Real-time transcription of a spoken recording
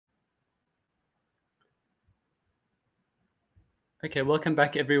Okay, welcome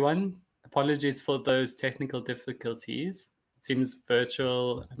back, everyone. Apologies for those technical difficulties. It seems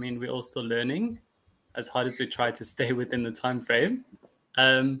virtual. I mean, we're all still learning as hard as we try to stay within the time frame.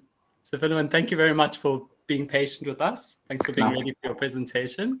 So, Philemon, thank you very much for being patient with us. Thanks for being ready for your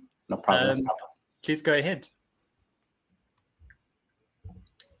presentation. No problem. Please go ahead.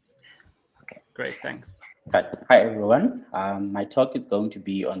 Okay. Great, thanks. Hi, everyone. My talk is going to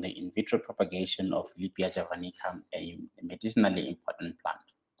be on the in vitro propagation of Lipia javanica, a medicinally important plant.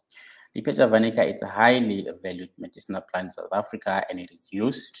 Lipia javanica is a highly valued medicinal plant in South Africa, and it is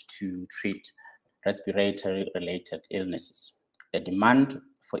used to treat respiratory-related illnesses. The demand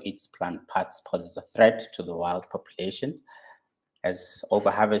for its plant parts poses a threat to the wild populations, as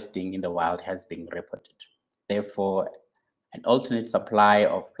overharvesting in the wild has been reported. Therefore, an alternate supply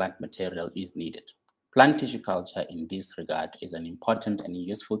of plant material is needed. Plant tissue culture in this regard is an important and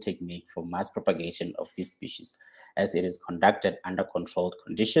useful technique for mass propagation of this species, as it is conducted under controlled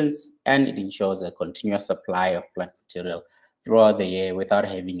conditions and it ensures a continuous supply of plant material throughout the year without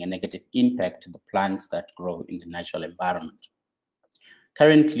having a negative impact to the plants that grow in the natural environment.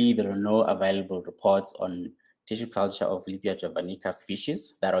 Currently, there are no available reports on tissue culture of Lipia javanica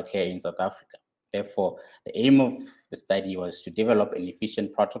species that occur in South Africa. Therefore, the aim of the study was to develop an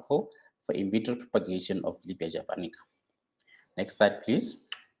efficient protocol for in vitro propagation of Lipia javanica. Next slide, please.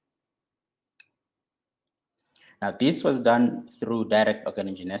 Now, this was done through direct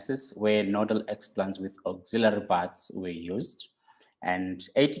organogenesis, where nodal explants with auxiliary buds were used, and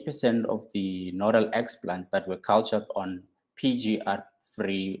 80% of the nodal explants that were cultured on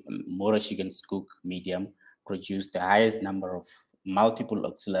PGR-free Morashig-Skook medium produced the highest number of multiple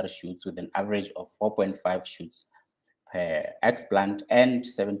auxiliary shoots with an average of 4.5 shoots per explant and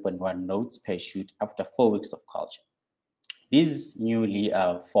 7.1 nodes per shoot after 4 weeks of culture. These newly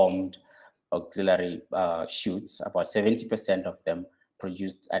formed auxiliary shoots, about 70% of them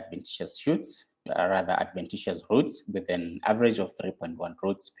produced adventitious shoots, rather adventitious roots, with an average of 3.1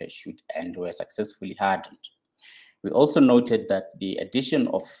 roots per shoot, and were successfully hardened. We also noted that the addition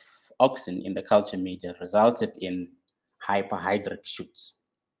of auxin in the culture media resulted in hyperhydric shoots.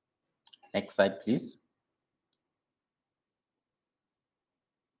 Next slide, please.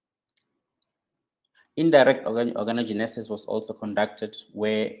 Indirect organogenesis was also conducted,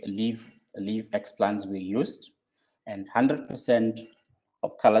 where leaf explants were used, and 100%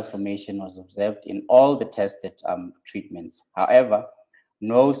 of callus formation was observed in all the tested treatments. However,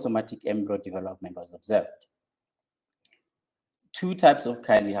 no somatic embryo development was observed. 2 types of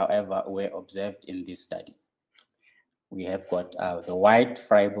chyli, however, were observed in this study. We have got the white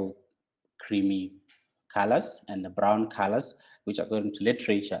friable creamy callus and the brown callus, which, according to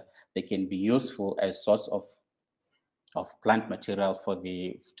literature, they can be useful as source of plant material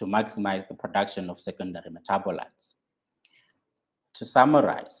to maximize the production of secondary metabolites. To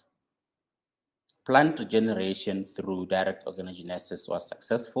summarize, plant regeneration through direct organogenesis was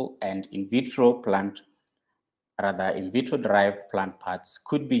successful, and in vitro derived plant parts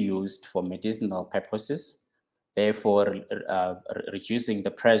could be used for medicinal purposes, therefore reducing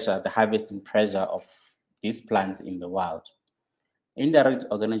the harvesting pressure of these plants in the wild. Indirect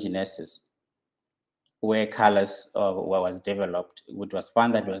organogenesis, where callus was developed, it was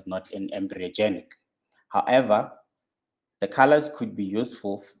found that it was not embryogenic. However, the callus could be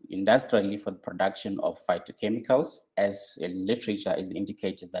useful industrially for the production of phytochemicals, as in literature is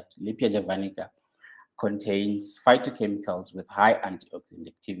indicated that Lipia javanica contains phytochemicals with high antioxidant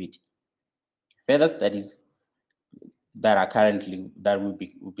activity. Further studies that will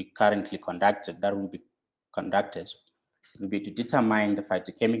be conducted will be to determine the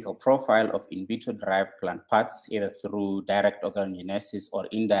phytochemical profile of in vitro derived plant parts, either through direct organogenesis or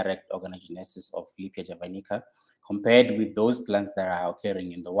indirect organogenesis of Lipia javanica, compared with those plants that are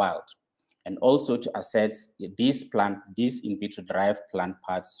occurring in the wild, and also to assess these in vitro derived plant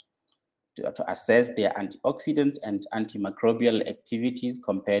parts to assess their antioxidant and antimicrobial activities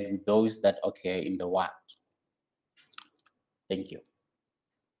compared with those that occur in the wild. Thank you.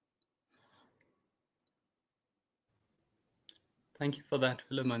 Thank you for that,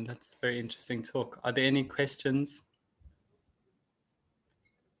 Philemon. That's a very interesting talk. Are there any questions?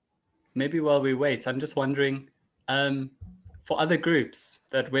 Maybe while we wait, I'm just wondering, for other groups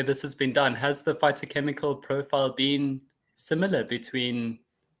where this has been done, has the phytochemical profile been similar between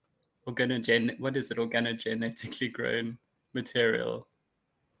organogenetically grown material?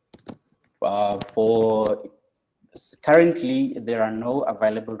 Currently, there are no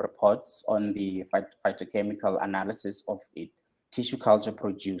available reports on the phytochemical analysis of tissue culture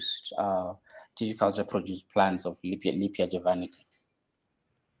produced plants of Lipia javanica.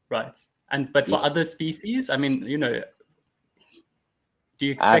 Right. But for other species, I mean, Do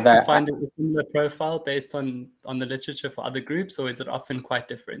you expect to find a similar profile based on the literature for other groups, or is it often quite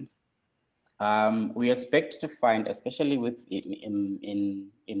different? We expect to find, especially with in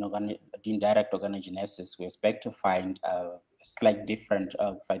direct organogenesis, we expect to find a slight different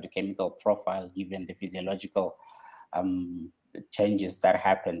phytochemical profile given the physiological changes that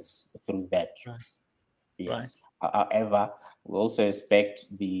happens through that. Right. Yes. Right. However, we also expect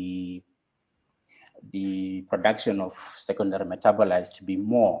the production of secondary metabolites to be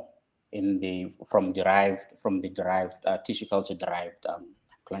more in from the derived tissue culture derived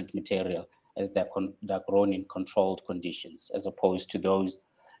plant material, as they're grown in controlled conditions, as opposed to those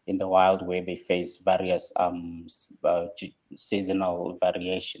in the wild where they face various seasonal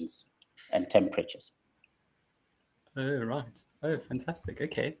variations and temperatures. Oh, right. Oh, fantastic.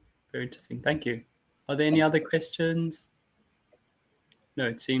 Okay. Very interesting. Thank you. Are there any other questions? No,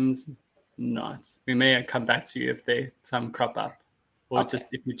 it seems not. We may come back to you if some crop up, or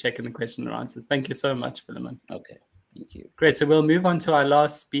just if you check in the question and answers. Thank you so much, Philemon. Okay. Thank you. Great. So we'll move on to our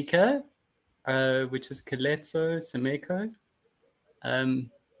last speaker, which is Keletso Semeko.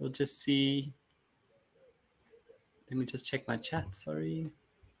 We'll just see. Let me just check my chat. Sorry.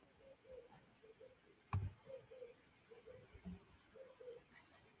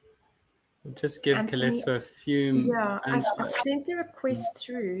 We'll just give Keletso a few. Yeah, I've sent the request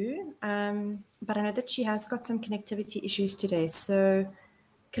through, but I know that she has got some connectivity issues today. So,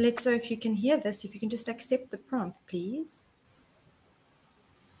 Keletso, if you can hear this, if you can just accept the prompt, please.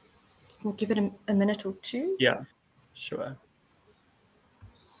 We'll give it a minute or two. Yeah, sure.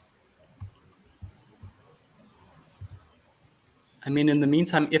 I mean, in the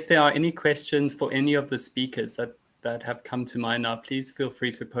meantime, if there are any questions for any of the speakers that have come to mind now, please feel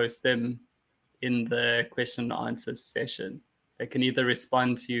free to post them in the question and answer session. They can either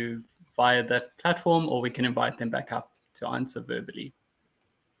respond to you via that platform, or we can invite them back up to answer verbally.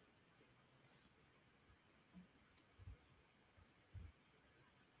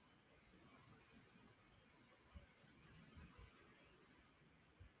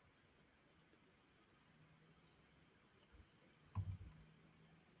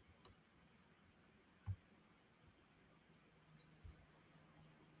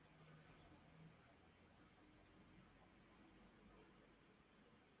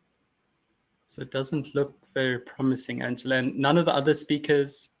 So it doesn't look very promising, Angela. And none of the other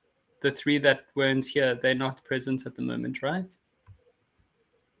speakers, the three that weren't here, they're not present at the moment, right?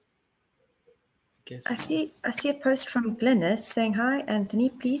 I see a post from Glynis saying, "Hi, Anthony.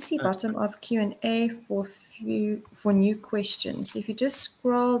 Please see bottom of Q&A for new questions." If you just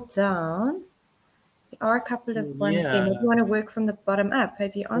scroll down, there are a couple of ones there. Maybe you want to work from the bottom up.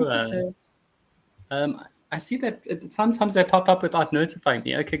 Have you answered those? I see that sometimes they pop up without notifying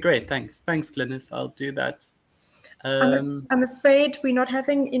me. Okay, great. Thanks, Glynis. I'll do that. I'm afraid we're not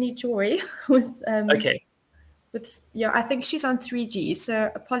having any joy with. Okay. Yeah, I think she's on 3G,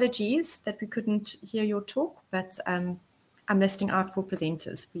 so apologies that we couldn't hear your talk, but I'm listing out for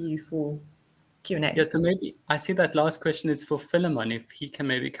presenters for you for Q&A. Yeah, so maybe I see that last question is for Philemon, if he can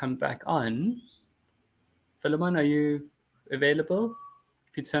maybe come back on. Philemon, are you available?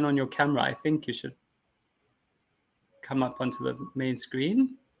 If you turn on your camera, I think you should come up onto the main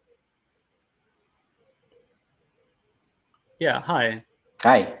screen. Yeah, hi.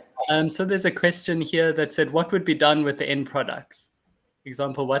 Hi. So there's a question here that said, what would be done with the end products?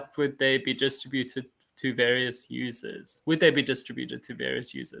 Example, what would they be distributed to various users? Would they be distributed to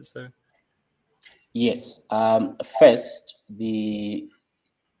various users? So, yes. First, the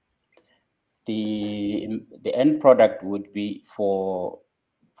end product would be for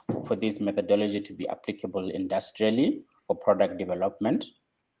this methodology to be applicable industrially for product development,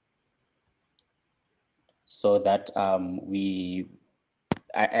 so that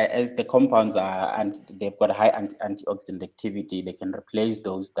as the compounds are, and they've got high antioxidant activity, they can replace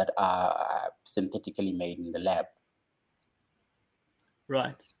those that are synthetically made in the lab.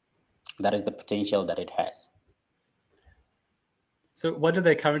 Right. That is the potential that it has. So what are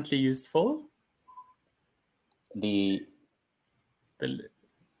they currently used for? The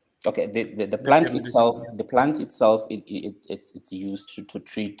plant itself. The plant itself, it's used to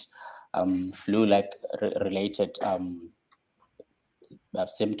treat flu-like related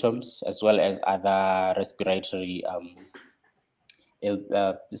symptoms, as well as other respiratory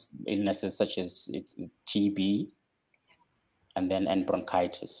illnesses such as TB and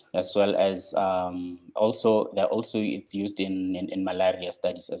bronchitis, as well as it's used in malaria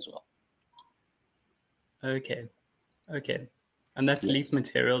studies as well. Okay. And that's leaf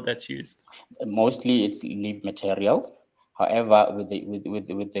material that's used. Mostly it's leaf material. However, with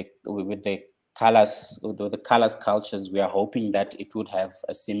the colors, the colors cultures, we are hoping that it would have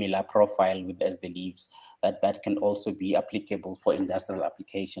a similar profile with as the leaves, that can also be applicable for industrial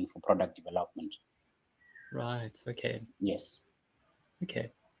application for product development. Right. Okay. Yes.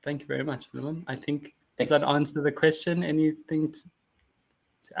 Okay. Thank you very much, Philemon. I think, Thanks. does that answer the question? Anything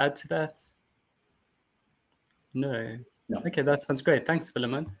to add to that? No. Okay, that sounds great. Thanks,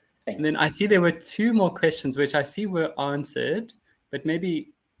 Philemon. Thanks. And then I see there were 2 more questions, which I see were answered, but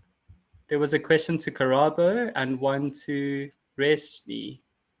maybe there was a question to Karabo and one to Reshni.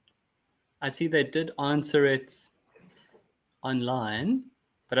 I see they did answer it online,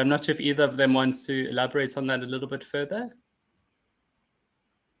 but I'm not sure if either of them wants to elaborate on that a little bit further.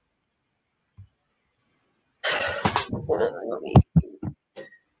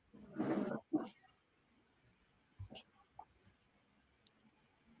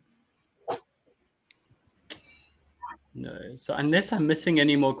 No. So unless I'm missing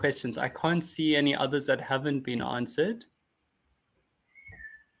any more questions, I can't see any others that haven't been answered.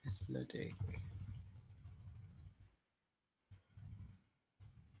 It's loading.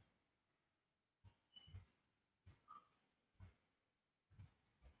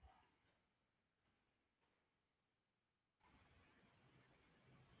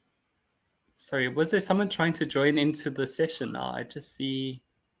 Sorry, was there someone trying to join into the session now? I just see.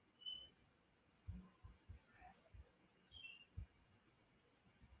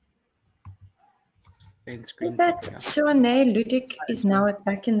 That Suane Ludik is now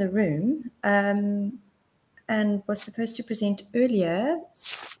back in the room and was supposed to present earlier.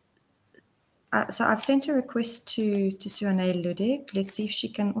 So I've sent a request to Suane Ludik. Let's see if she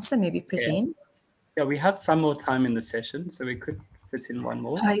can also maybe present. Yeah, we have some more time in the session, so we could fit in one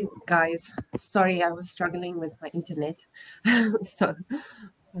more. Hi, guys. Sorry, I was struggling with my internet. so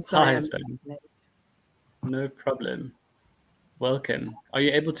Hi, no problem. Welcome. Are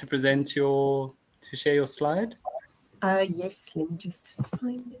you able to present to share your slide? Yes, let me just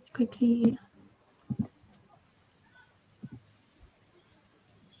find it quickly.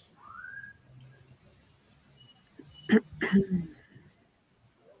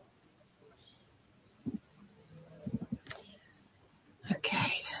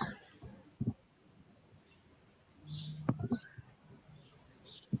 Okay.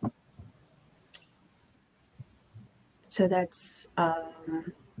 So that's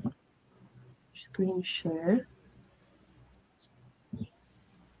screen share.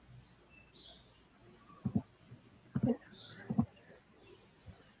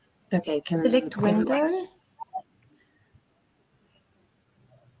 Okay, can select window.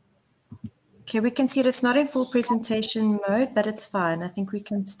 Okay, we can see it. It's not in full presentation mode, but it's fine. I think we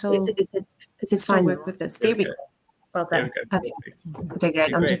can still, is it fine work with this. There we go. Well done. Okay,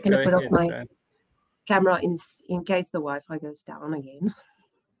 great. I'm just going to put off my camera in case the Wi-Fi goes down again.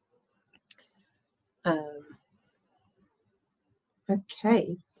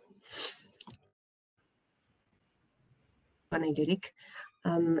 Okay.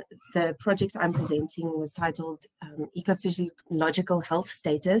 The project I'm presenting was titled Ecophysiological Health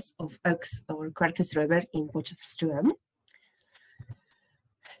Status of Oaks or Quercus robur in Potchefstroom.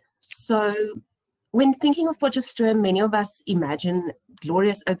 So when thinking of Potchefstroom, many of us imagine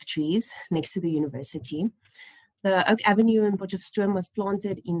glorious oak trees next to the university. The Oak Avenue in Potchefstroom was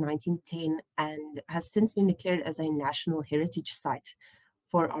planted in 1910 and has since been declared as a national heritage site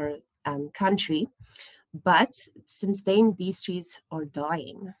for our country. But since then, these trees are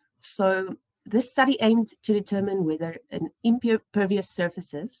dying. So this study aimed to determine whether an impervious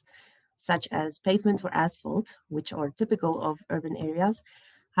surfaces, such as pavement or asphalt, which are typical of urban areas,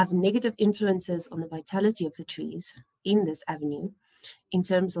 have negative influences on the vitality of the trees in this avenue in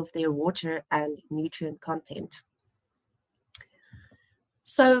terms of their water and nutrient content.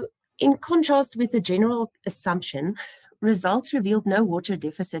 So in contrast with the general assumption, results revealed no water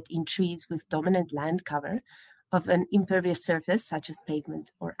deficit in trees with dominant land cover of an impervious surface such as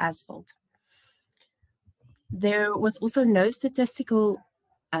pavement or asphalt. There was also no statistical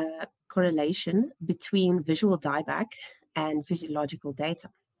correlation between visual dieback and physiological data.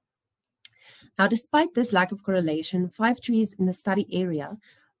 Now, despite this lack of correlation, 5 trees in the study area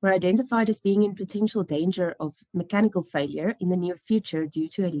were identified as being in potential danger of mechanical failure in the near future due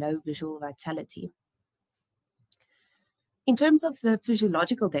to a low visual vitality. In terms of the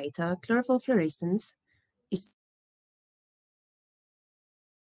physiological data, chlorophyll fluorescence is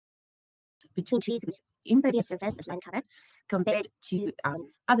between trees with impervious surface as land cover compared to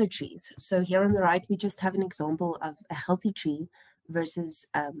other trees. So here on the right, we just have an example of a healthy tree versus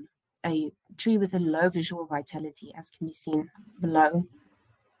a tree with a low visual vitality, as can be seen below.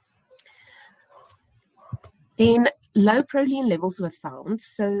 Then Low proline levels were found,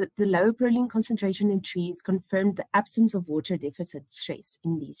 so the low proline concentration in trees confirmed the absence of water deficit stress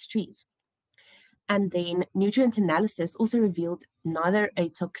in these trees. And then nutrient analysis also revealed neither a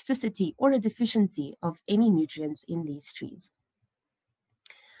toxicity or a deficiency of any nutrients in these trees.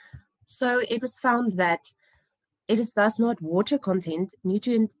 So it was found that it is thus not water content,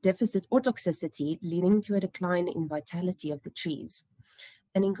 nutrient deficit, or toxicity leading to a decline in vitality of the trees.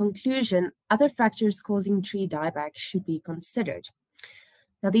 And in conclusion, other factors causing tree dieback should be considered.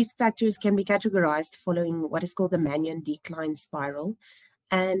 Now, these factors can be categorized following what is called the Mannion decline spiral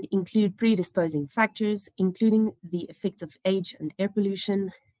and include predisposing factors, including the effects of age and air pollution,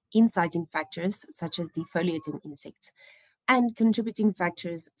 inciting factors such as defoliating insects, and contributing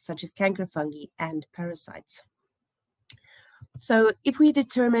factors such as canker fungi and parasites. So if we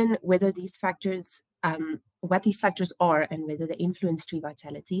determine whether these factors, what these factors are and whether they influence tree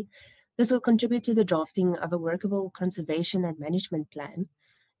vitality, this will contribute to the drafting of a workable conservation and management plan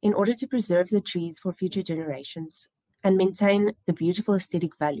in order to preserve the trees for future generations and maintain the beautiful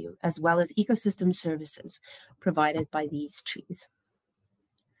aesthetic value as well as ecosystem services provided by these trees.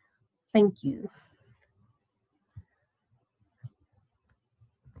 Thank you.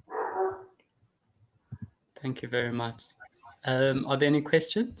 Thank you very much. Are there any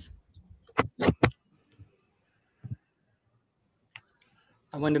questions?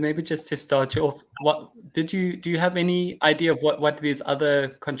 I wonder, maybe just to start you off, do you have any idea of what these other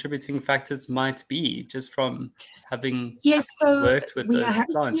contributing factors might be, just from having worked with those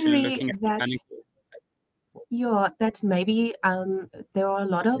plants, looking at mechanical? Yeah, that maybe there are a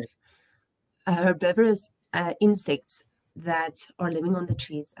lot of herbivorous insects that are living on the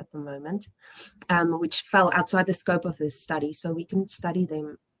trees at the moment, which fell outside the scope of this study. So we can study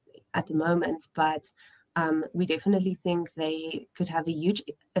them at the moment, but we definitely think they could have a huge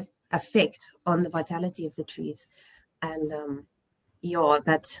effect on the vitality of the trees. And yeah,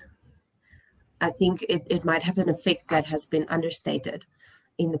 I think it might have an effect that has been understated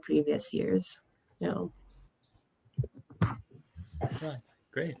in the previous years. Yeah. Right,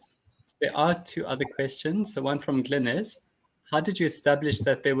 great. So there are two other questions. So one from Glynis: how did you establish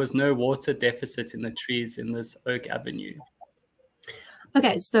that there was no water deficit in the trees in this Oak Avenue?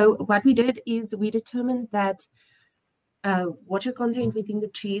 Okay, so what we did is we determined that water content within the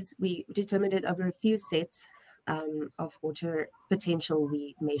trees, we determined it over a few sets of water potential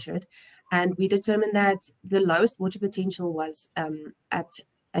we measured. And we determined that the lowest water potential was at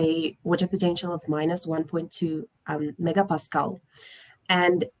a water potential of minus 1.2 megapascal.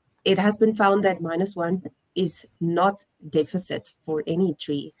 And it has been found that -1 is not deficit for any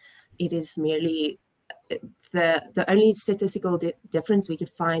tree. It is merely the only statistical difference we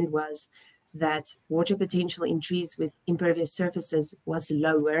could find was that water potential in trees with impervious surfaces was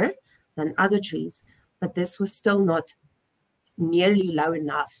lower than other trees, but this was still not nearly low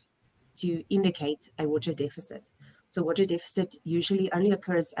enough to indicate a water deficit. So water deficit usually only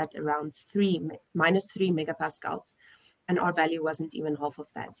occurs at around -3 megapascals, and our value wasn't even half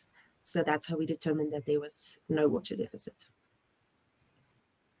of that. So that's how we determined that there was no water deficit.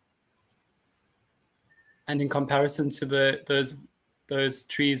 And in comparison to those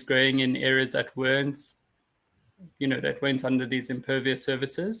trees growing in areas that weren't, that went under these impervious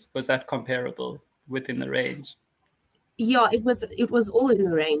surfaces, was that comparable within the range? Yeah, it was all in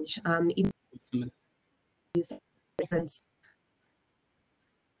the range. Difference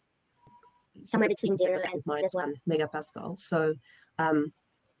somewhere between 0 and -1 megapascal. So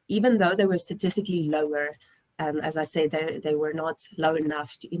even though they were statistically lower, as I said, they were not low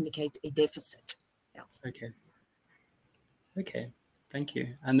enough to indicate a deficit. Yeah. Okay, thank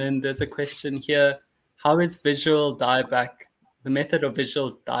you. And then there's a question here: how is visual dieback, the method of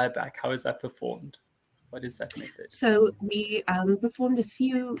visual dieback, how is that performed? What is that method? So we performed a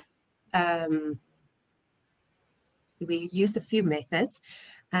few. We used a few methods,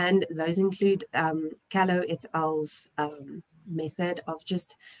 and those include Callow et al.'s method of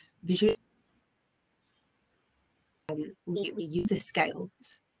just visual. We use a scale.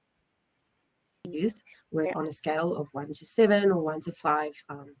 We're on a scale of 1 to 7 or 1 to 5.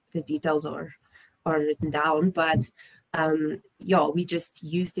 The details are written down, but yeah, we just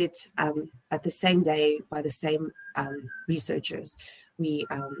used it at the same day by the same researchers. We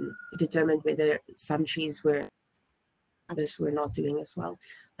determined whether some trees were, others were not doing as well,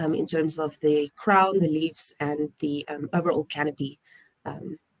 in terms of the crown, the leaves, and the overall canopy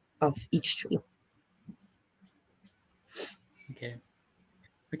of each tree.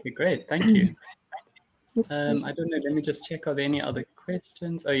 Okay, great. Thank you. I don't know. Let me just check. Are there any other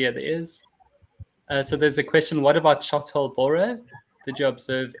questions? Oh, yeah, there is. So there's a question: what about shot hole borer? Did you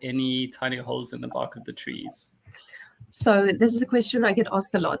observe any tiny holes in the bark of the trees? So this is a question I get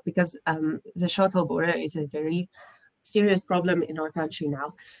asked a lot because the short-haul border is a very serious problem in our country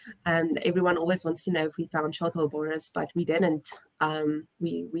now, and everyone always wants to know if we found short-haul borers, but we didn't.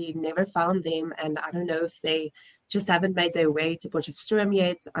 We never found them, and I don't know if they just haven't made their way to Potchefstroom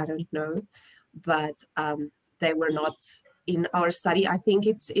yet. I don't know, but they were not in our study. I think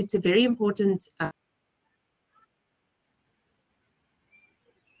it's a very important.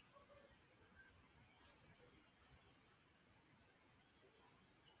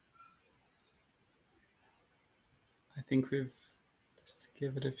 I think we've just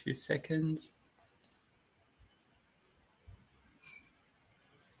give it a few seconds.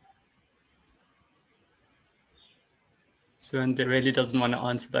 Suan really doesn't want to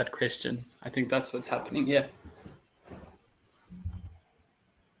answer that question. I think that's what's happening here.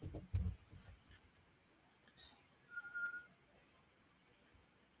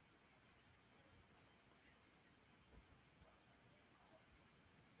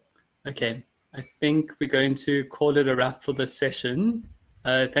 Okay, I think we're going to call it a wrap for this session.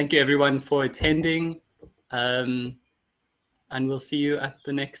 Thank you everyone for attending, and we'll see you at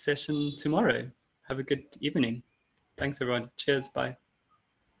the next session tomorrow. Have a good evening. Thanks everyone. Cheers. Bye.